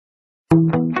So,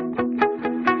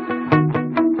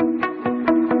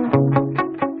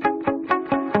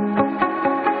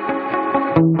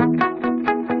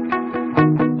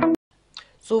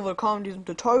 willkommen in diesem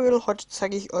Tutorial. Heute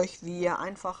zeige ich euch, wie ihr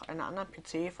einfach einen anderen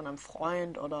PC von einem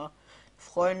Freund oder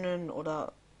Freundin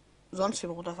oder sonst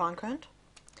wem runterfahren könnt.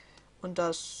 Und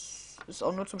das ist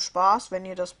auch nur zum Spaß, wenn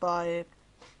ihr das bei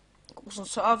großen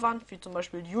Servern, wie zum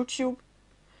Beispiel YouTube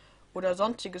oder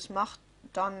sonstiges macht,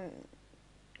 dann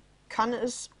kann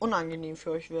es unangenehm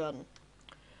für euch werden.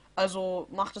 Also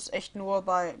macht es echt nur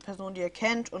bei Personen, die ihr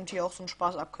kennt und die auch so einen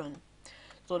Spaß abkönnen.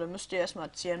 So, dann müsst ihr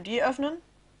erstmal CMD öffnen.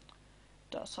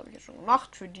 Das habe ich jetzt schon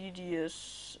gemacht. Für die, die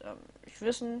es nicht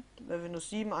wissen, bei Windows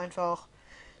 7 einfach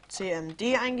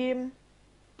CMD eingeben.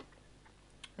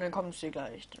 Und dann kommt es hier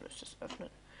gleich. Dann müsst ihr es öffnen.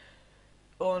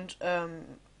 Und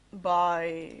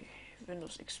bei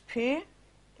Windows XP,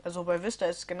 also bei Vista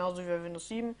ist es genauso wie bei Windows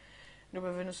 7. Nur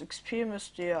bei Windows XP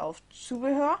müsst ihr auf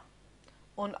Zubehör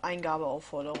und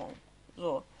Eingabeaufforderung.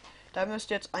 So, da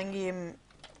müsst ihr jetzt eingeben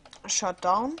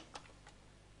Shutdown.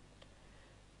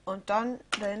 Und dann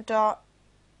dahinter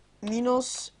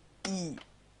 -i.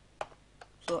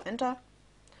 So, Enter.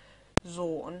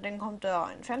 So, und dann kommt da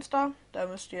ein Fenster. Da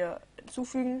müsst ihr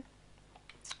hinzufügen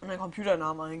und einen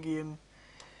Computernamen eingeben.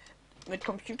 Mit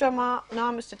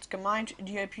Computernamen ist jetzt gemeint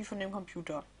die IP von dem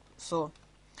Computer. So,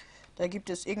 da gibt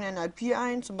es irgendeine IP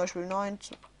ein, zum Beispiel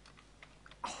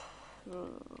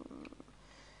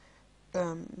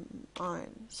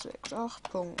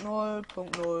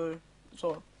 168.0.0.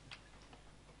 So.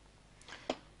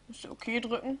 Müsst ihr OK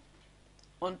drücken.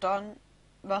 Und dann,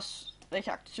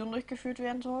 welche Aktion durchgeführt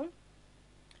werden soll.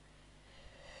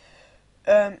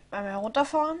 Einmal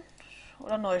herunterfahren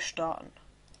oder neu starten.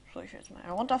 Soll ich jetzt mal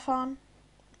herunterfahren?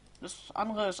 Das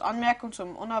andere ist Anmerkung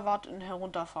zum unerwarteten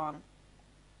Herunterfahren.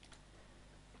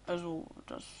 Also,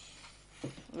 das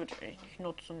würde ich eigentlich nicht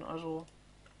nutzen. Also,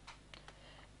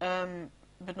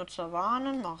 Benutzer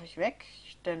warnen mache ich weg.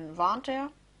 Dann warnt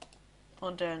er.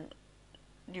 Und dann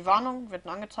die Warnung wird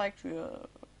dann angezeigt für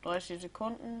 30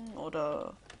 Sekunden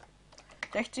oder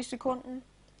 60 Sekunden.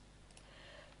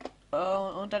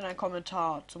 Und dann ein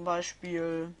Kommentar. Zum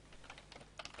Beispiel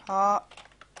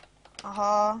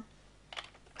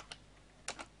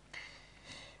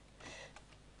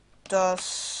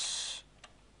das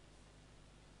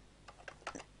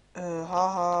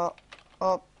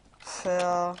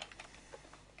Opfer,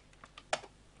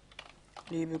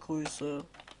 liebe Grüße,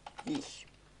 ich.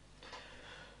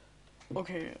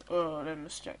 Okay, dann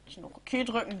müsst ihr eigentlich noch OK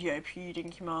drücken. Die IP, denke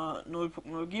ich mal,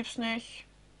 0.0 gibt's nicht.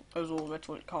 Also wird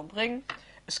wohl kaum bringen.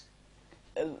 Es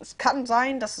kann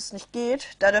sein, dass es nicht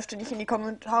geht. Da dürft ihr nicht in die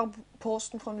Kommentare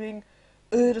posten von wegen,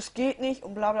 das geht nicht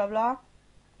und bla bla bla.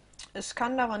 Es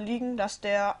kann daran liegen, dass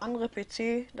der andere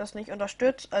PC das nicht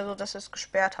unterstützt, also dass es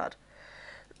gesperrt hat.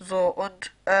 So,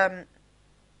 und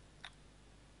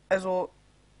also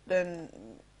dann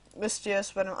müsst ihr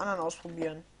es bei einem anderen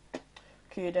ausprobieren.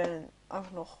 Okay, dann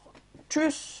einfach noch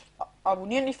Tschüss,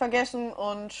 abonnieren nicht vergessen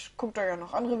und guckt euch ja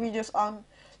noch andere Videos an,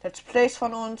 Let's Plays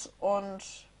von uns und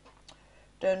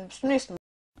dann bis zum nächsten Mal.